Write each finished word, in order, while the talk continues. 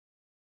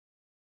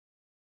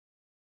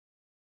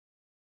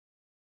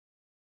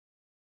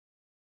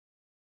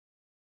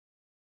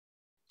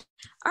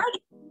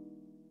Alrighty.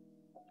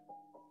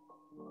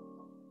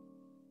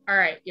 All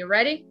right, you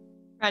ready?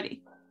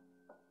 Ready.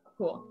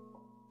 Cool.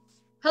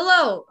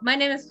 Hello, my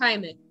name is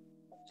Jaime.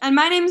 And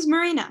my name is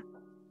Marina.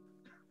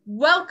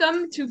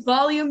 Welcome to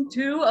Volume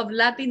 2 of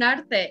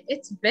LatinArte.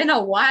 It's been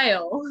a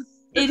while.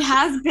 It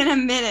has been a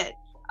minute,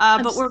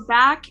 but we're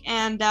back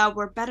and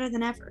we're better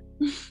than ever.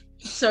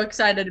 So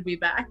excited to be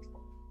back.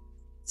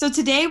 So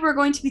today we're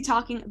going to be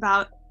talking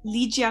about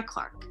Lygia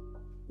Clark.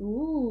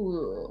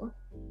 Ooh.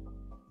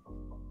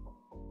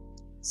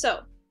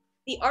 So,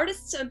 the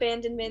artist's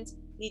abandonment,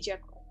 Lygia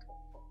Clark.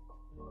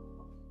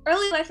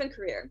 Early life and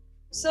career.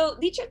 So,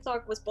 Lygia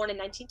Clark was born in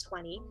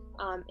 1920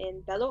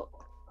 in Belo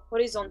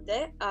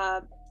Horizonte.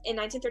 In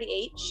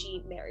 1938,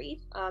 she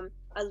married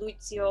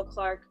Aloysio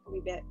Clark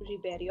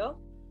Ribeiro.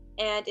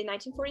 And in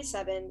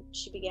 1947,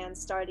 she began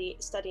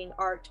studying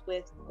art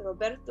with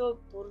Roberto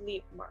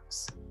Burle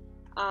Marx.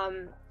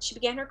 She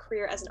began her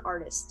career as an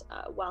artist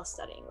while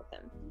studying with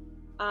him.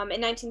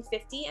 In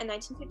 1950 and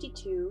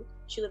 1952,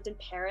 she lived in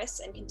Paris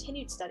and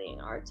continued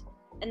studying art.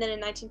 And then in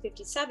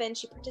 1957,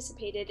 she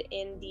participated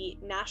in the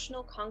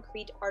National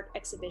Concrete Art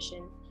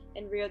Exhibition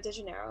in Rio de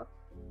Janeiro.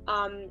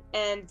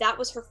 And that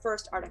was her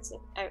first art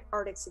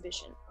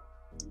exhibition.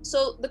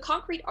 So the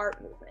concrete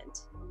art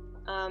movement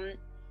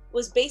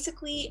was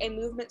basically a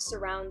movement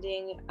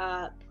surrounding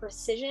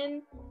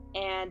precision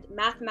and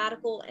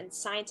mathematical and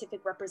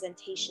scientific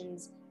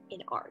representations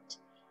in art.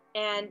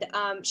 And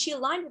she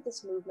aligned with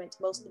this movement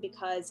mostly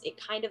because it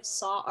kind of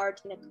saw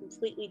art in a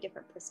completely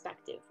different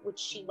perspective, which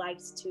she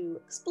likes to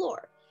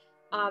explore.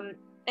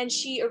 And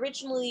she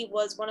originally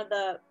was one of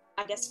the,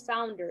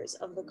 founders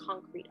of the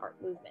concrete art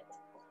movement.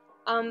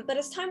 But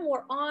as time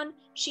wore on,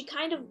 she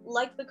kind of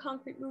liked the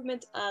concrete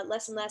movement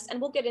less and less, and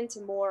we'll get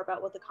into more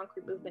about what the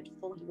concrete movement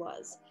fully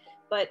was.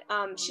 But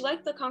she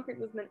liked the concrete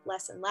movement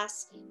less and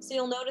less, so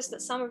you'll notice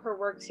that some of her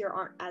works here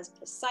aren't as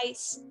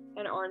precise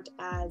and aren't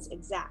as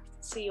exact.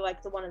 See,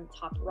 like the one on the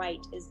top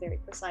right is very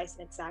precise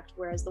and exact,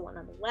 whereas the one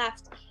on the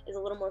left is a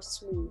little more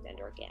smooth and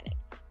organic.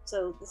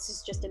 So this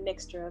is just a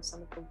mixture of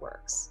some of her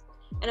works.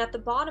 And at the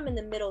bottom in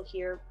the middle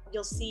here,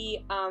 you'll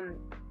see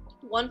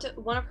one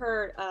of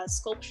her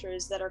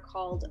sculptures that are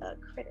called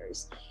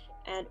critters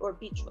or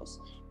bichos,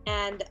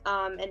 and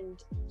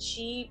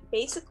she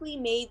basically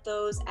made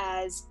those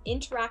as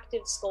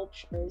interactive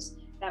sculptures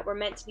that were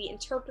meant to be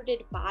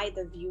interpreted by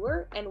the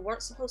viewer and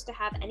weren't supposed to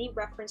have any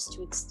reference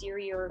to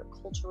exterior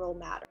cultural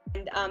matter.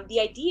 And the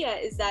idea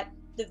is that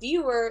the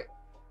viewer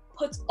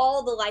puts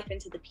all the life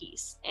into the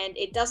piece, and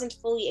it doesn't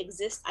fully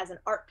exist as an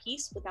art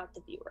piece without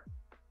the viewer.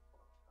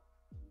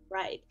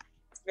 Right.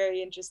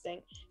 Very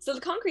interesting. So the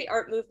concrete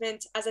art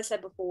movement, as I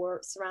said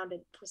before,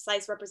 surrounded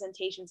precise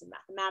representations of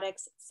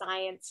mathematics,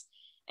 science,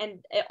 and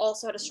it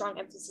also had a strong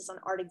emphasis on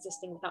art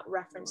existing without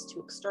reference to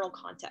external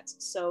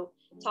context. So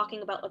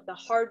talking about like the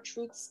hard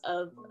truths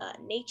of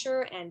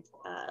nature and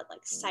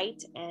like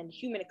sight and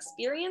human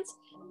experience,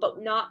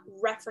 but not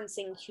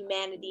referencing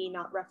humanity,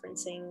 not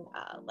referencing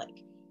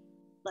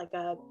like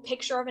a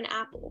picture of an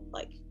apple,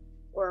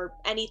 or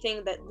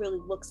anything that really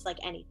looks like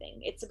anything.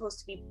 It's supposed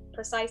to be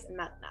precise and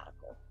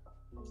mathematical.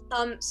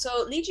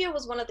 So Lygia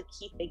was one of the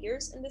key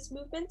figures in this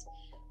movement,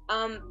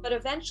 but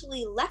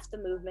eventually left the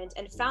movement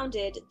and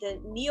founded the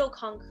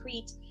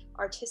neo-concrete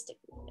artistic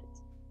movement.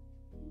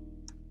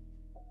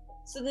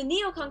 So the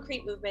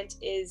neo-concrete movement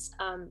is,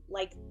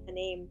 like the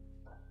name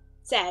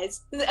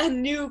says, a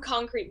new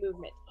concrete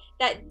movement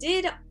that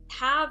did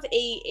have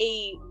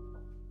a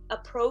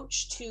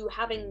approach to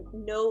having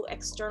no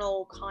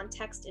external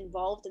context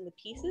involved in the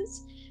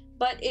pieces,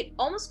 but it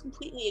almost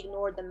completely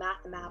ignored the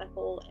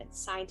mathematical and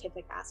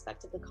scientific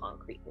aspect of the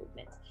concrete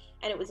movement,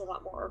 and it was a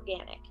lot more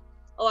organic.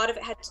 A lot of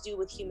it had to do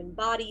with human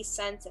body,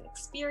 sense, and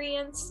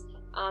experience.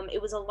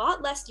 It was a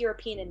lot less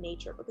European in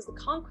nature because the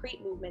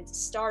concrete movement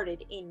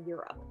started in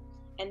Europe,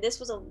 and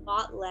this was a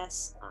lot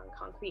less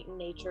concrete in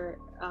nature,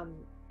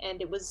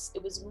 and it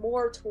was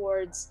more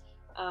towards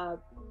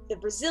the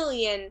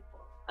Brazilian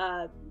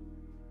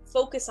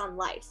focus on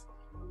life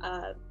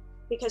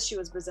because she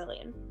was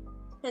Brazilian.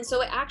 And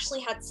so it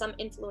actually had some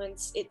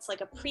influence. It's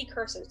like a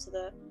precursor to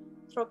the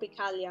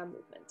Tropicalia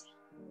movement.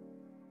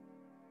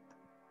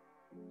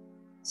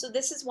 So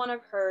this is one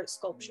of her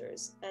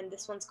sculptures, and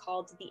this one's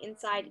called The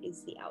Inside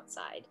is the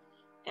Outside.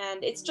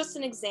 And it's just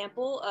an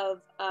example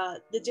of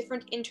the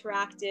different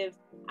interactive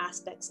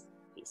aspects of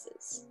the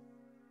pieces.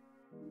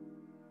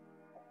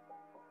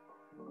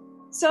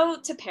 So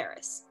to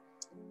Paris.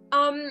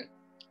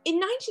 In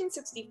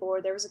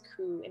 1964, there was a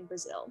coup in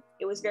Brazil.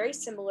 It was very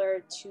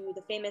similar to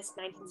the famous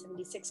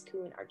 1976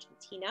 coup in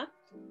Argentina,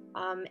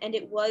 and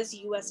it was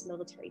US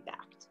military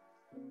backed.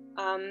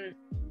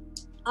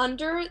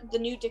 Under the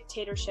new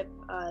dictatorship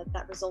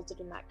that resulted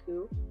in that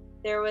coup,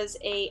 there was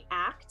an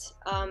act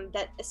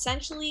that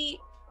essentially,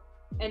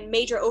 and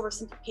major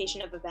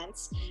oversimplification of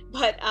events,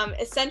 but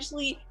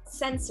essentially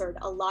censored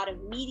a lot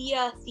of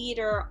media,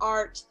 theater,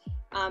 art,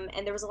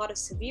 and there was a lot of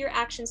severe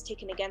actions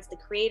taken against the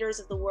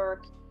creators of the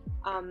work.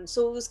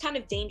 So it was kind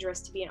of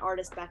dangerous to be an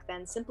artist back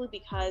then, simply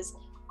because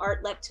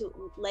art led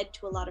to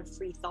a lot of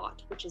free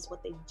thought, which is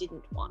what they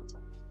didn't want.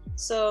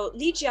 So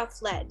Ligia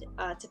fled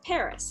to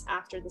Paris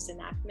after this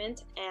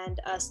enactment and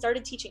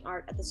started teaching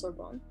art at the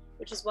Sorbonne,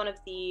 which is one of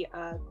the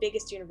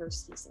biggest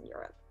universities in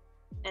Europe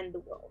and the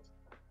world.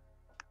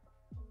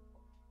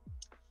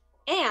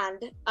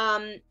 And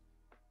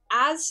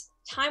as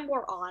time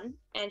wore on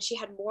and she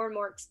had more and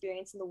more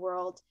experience in the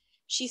world,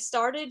 she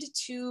started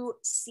to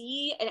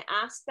see an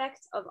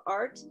aspect of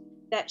art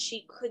that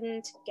she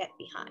couldn't get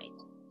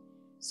behind.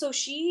 So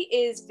she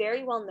is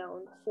very well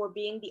known for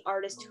being the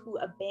artist who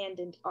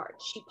abandoned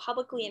art. She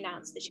publicly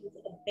announced that she was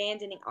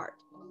abandoning art.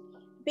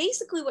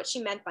 Basically, what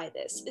she meant by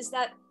this is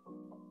that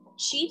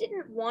she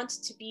didn't want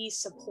to be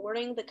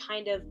supporting the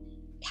kind of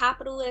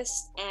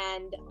capitalist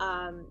and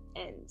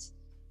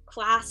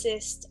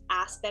classist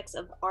aspects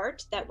of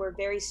art that were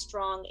very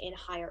strong in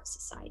high art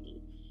society.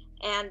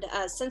 And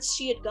since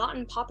she had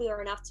gotten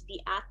popular enough to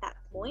be at that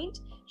point,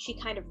 she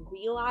kind of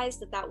realized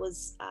that that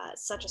was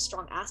such a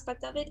strong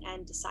aspect of it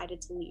and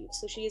decided to leave.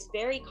 So she is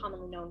very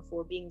commonly known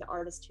for being the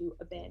artist who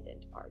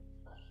abandoned art.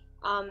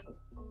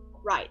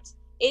 Right.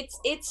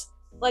 It's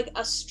like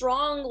a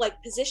strong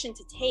position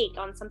to take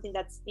on something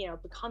that's,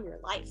 become your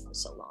life for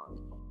so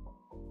long.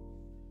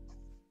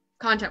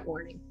 Content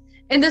warning.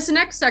 In this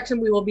next section,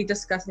 we will be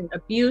discussing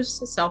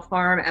abuse,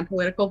 self-harm, and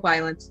political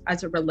violence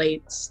as it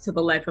relates to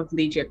the life of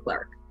Ligia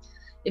Clark.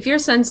 If you're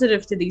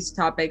sensitive to these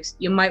topics,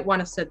 you might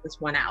want to sit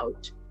this one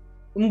out.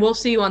 And we'll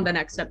see you on the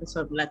next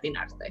episode of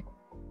LatinArte.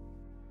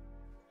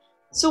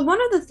 So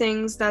one of the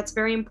things that's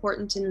very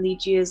important in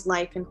Ligia's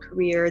life and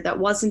career that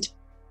wasn't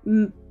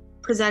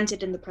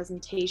presented in the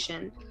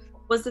presentation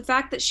was the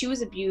fact that she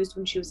was abused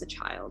when she was a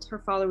child. Her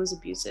father was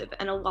abusive,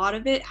 and a lot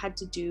of it had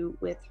to do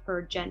with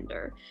her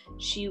gender.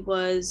 She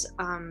was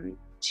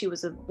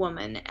a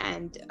woman,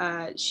 and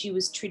she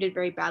was treated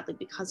very badly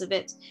because of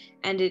it,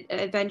 and it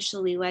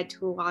eventually led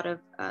to a lot of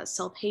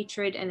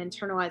self-hatred and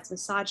internalized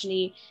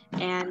misogyny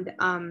and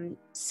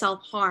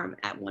self-harm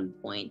at one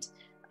point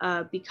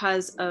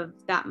because of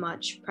that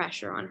much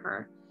pressure on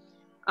her.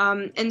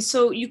 And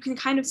so you can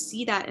kind of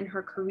see that in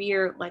her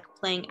career,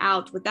 playing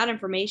out. With that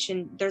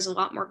information, there's a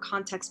lot more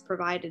context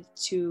provided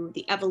to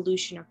the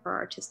evolution of her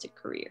artistic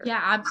career.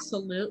 Yeah,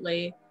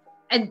 absolutely.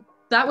 And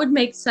that would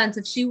make sense.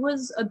 If she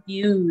was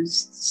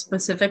abused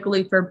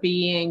specifically for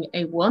being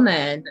a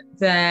woman,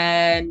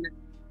 then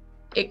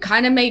it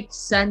kind of makes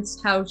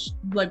sense how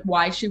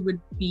why she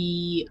would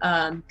be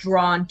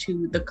drawn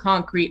to the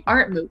concrete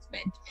art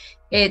movement.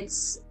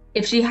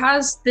 If she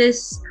has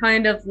this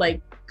kind of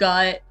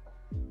gut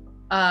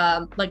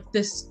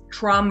this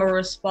trauma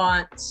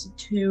response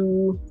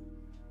to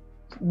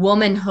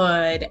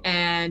womanhood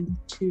and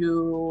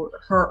to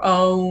her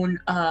own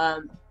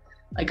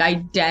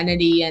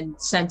identity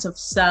and sense of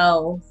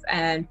self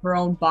and her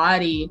own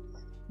body,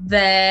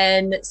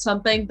 then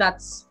something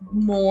that's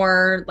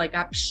more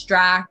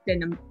abstract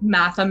and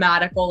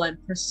mathematical and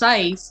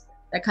precise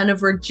that kind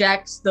of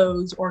rejects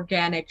those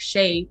organic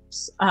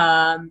shapes,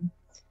 I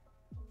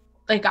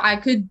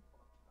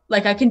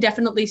can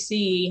definitely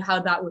see how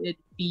that would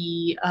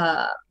be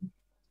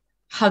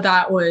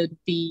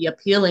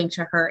appealing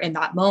to her in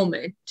that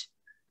moment.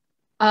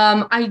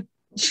 When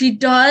she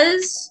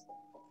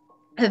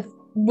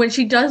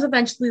does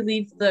eventually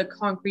leave the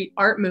concrete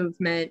art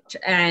movement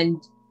and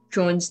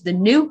joins the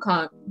new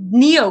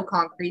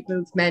neo-concrete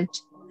movement,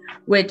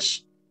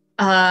 which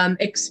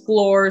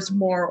explores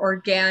more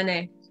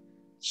organic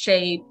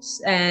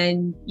shapes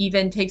and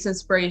even takes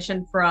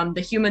inspiration from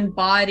the human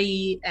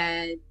body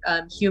and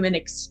human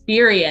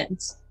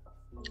experience,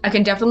 I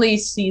can definitely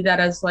see that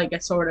as a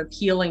sort of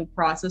healing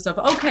process of,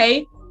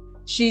 okay,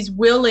 she's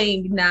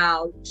willing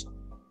now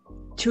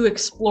to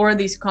explore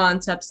these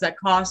concepts that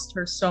caused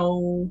her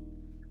so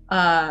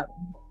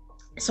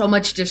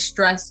much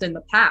distress in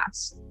the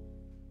past.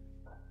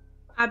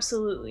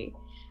 Absolutely.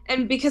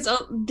 And because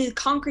the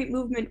concrete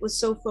movement was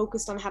so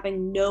focused on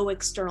having no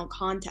external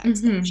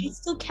context, she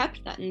still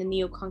kept that in the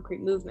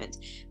neo-concrete movement.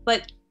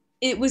 But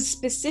it was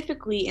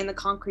specifically in the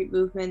concrete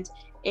movement,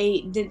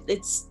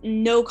 it's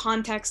no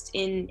context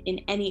in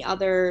any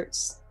other.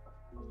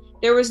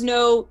 There was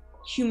no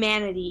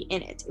humanity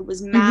in it. It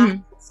was math,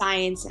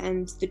 science,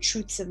 and the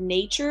truths of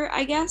nature,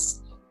 I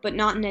guess, but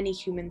not in any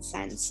human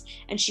sense.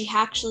 And she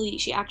actually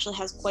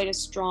has quite a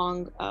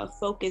strong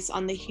focus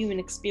on the human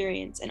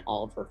experience in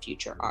all of her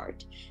future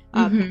art,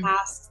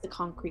 past the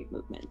concrete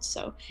movement.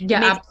 So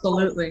yeah,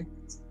 absolutely.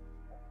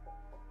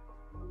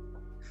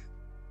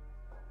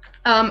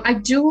 I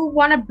do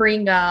want to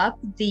bring up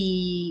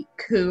the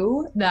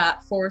coup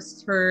that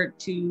forced her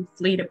to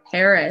flee to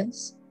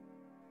Paris.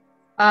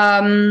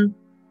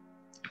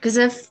 Because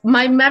if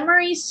my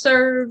memory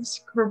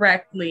serves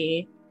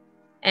correctly,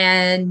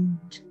 and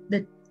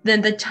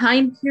then the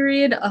time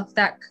period of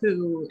that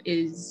coup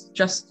is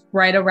just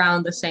right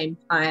around the same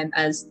time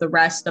as the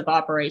rest of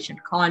Operation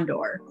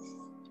Condor,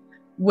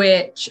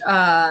 which,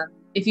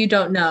 if you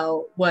don't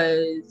know,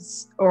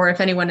 or if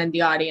anyone in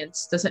the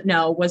audience doesn't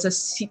know, was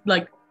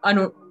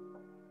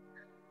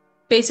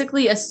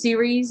basically a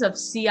series of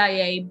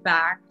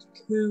CIA-backed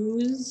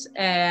coups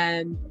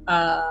and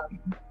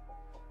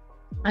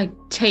like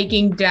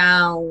taking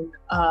down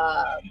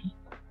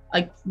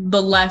like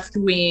the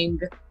left-wing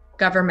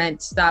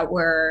governments that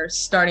were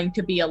starting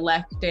to be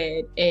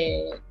elected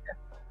in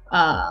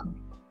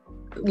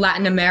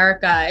Latin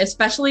America,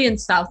 especially in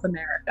South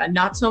America,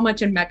 not so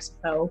much in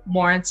Mexico,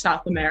 more in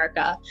South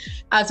America,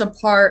 as a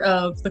part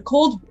of the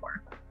Cold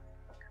War.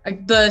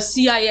 Like the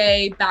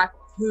CIA-backed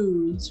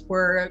coups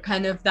were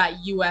kind of that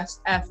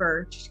US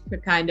effort to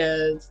kind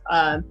of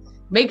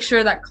make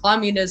sure that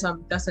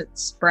communism doesn't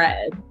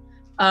spread.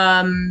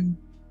 And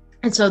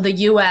so the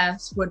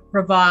US would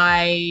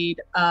provide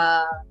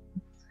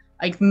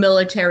like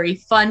military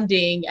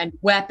funding and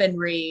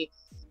weaponry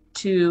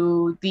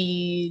to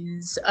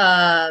these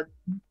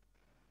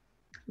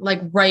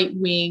like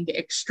right-wing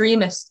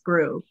extremist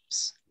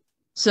groups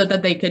so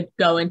that they could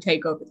go and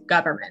take over the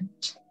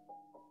government.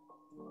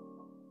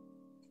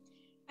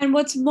 And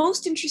what's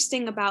most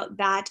interesting about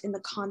that in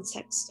the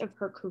context of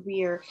her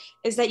career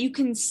is that you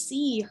can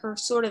see her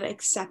sort of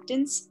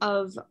acceptance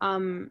of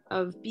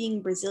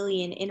being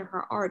Brazilian in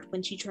her art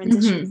when she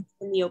transitions to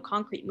the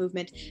neo-concrete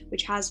movement,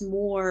 which has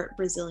more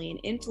Brazilian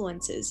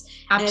influences.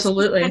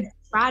 Absolutely. And it's kind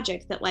of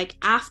tragic that like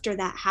after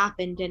that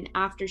happened and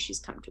after she's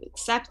come to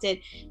accept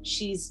it,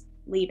 she's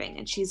leaving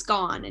and she's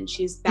gone and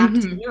she's back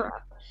to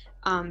Europe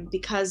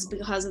because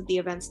of the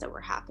events that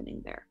were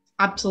happening there.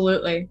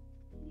 Absolutely.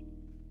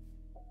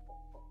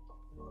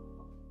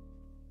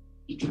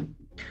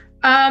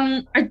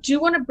 I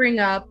do want to bring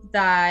up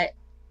that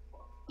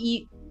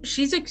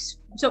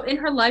so in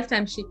her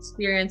lifetime, she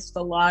experienced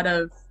a lot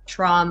of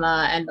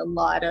trauma and a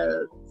lot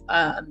of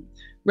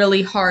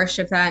really harsh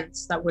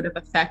events that would have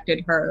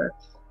affected her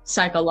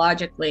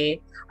psychologically.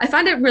 I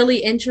find it really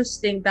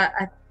interesting that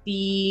I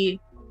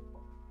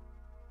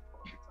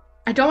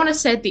don't want to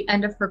say at the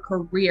end of her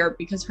career,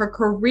 because her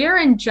career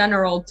in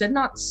general did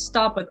not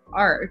stop with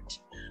art,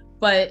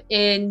 but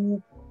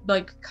in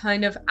like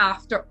kind of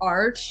after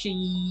art,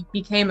 she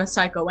became a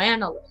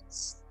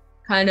psychoanalyst,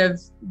 kind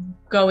of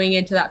going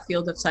into that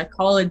field of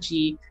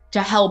psychology to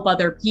help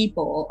other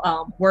people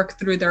work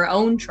through their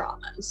own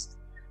traumas.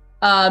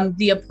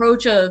 The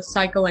approach of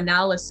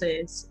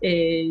psychoanalysis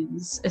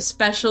is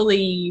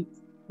especially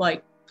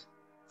like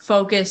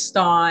focused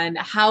on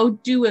how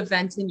do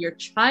events in your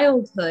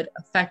childhood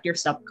affect your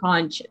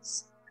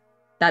subconscious.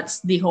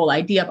 That's the whole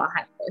idea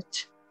behind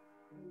it.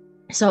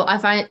 So I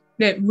find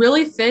it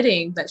really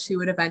fitting that she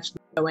would eventually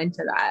go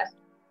into that.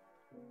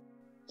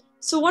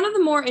 So one of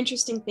the more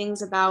interesting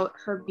things about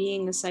her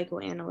being a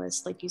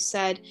psychoanalyst, like you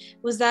said,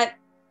 was that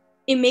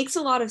it makes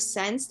a lot of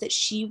sense that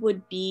she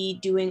would be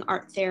doing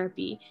art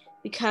therapy,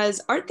 because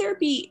art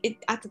therapy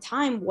at the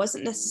time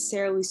wasn't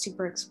necessarily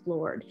super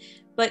explored.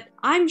 But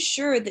I'm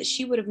sure that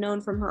she would have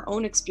known from her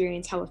own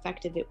experience how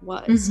effective it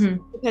was,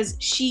 because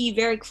she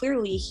very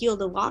clearly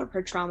healed a lot of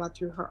her trauma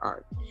through her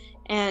art.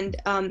 And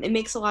it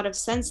makes a lot of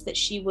sense that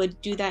she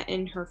would do that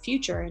in her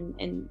future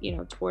and you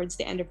know, towards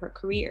the end of her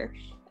career.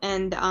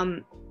 And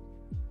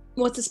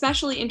what's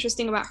especially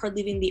interesting about her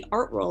leaving the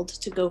art world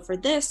to go for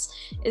this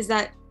is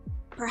that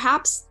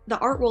perhaps the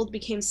art world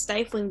became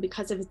stifling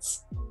because of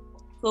its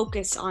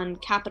focus on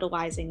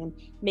capitalizing and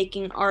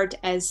making art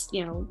as,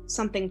 you know,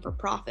 something for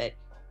profit,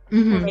 or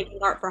making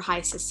art for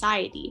high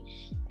society.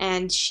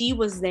 And she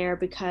was there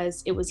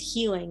because it was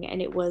healing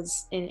and it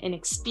was an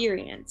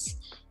experience.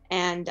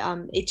 And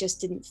it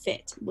just didn't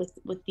fit with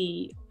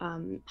the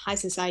high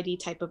society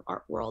type of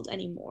art world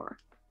anymore.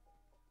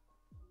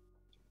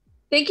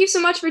 Thank you so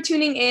much for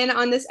tuning in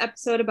on this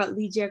episode about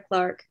Lygia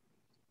Clark.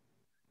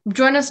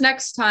 Join us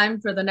next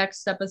time for the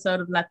next episode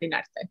of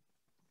LatinArte.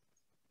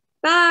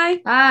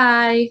 Bye.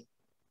 Bye.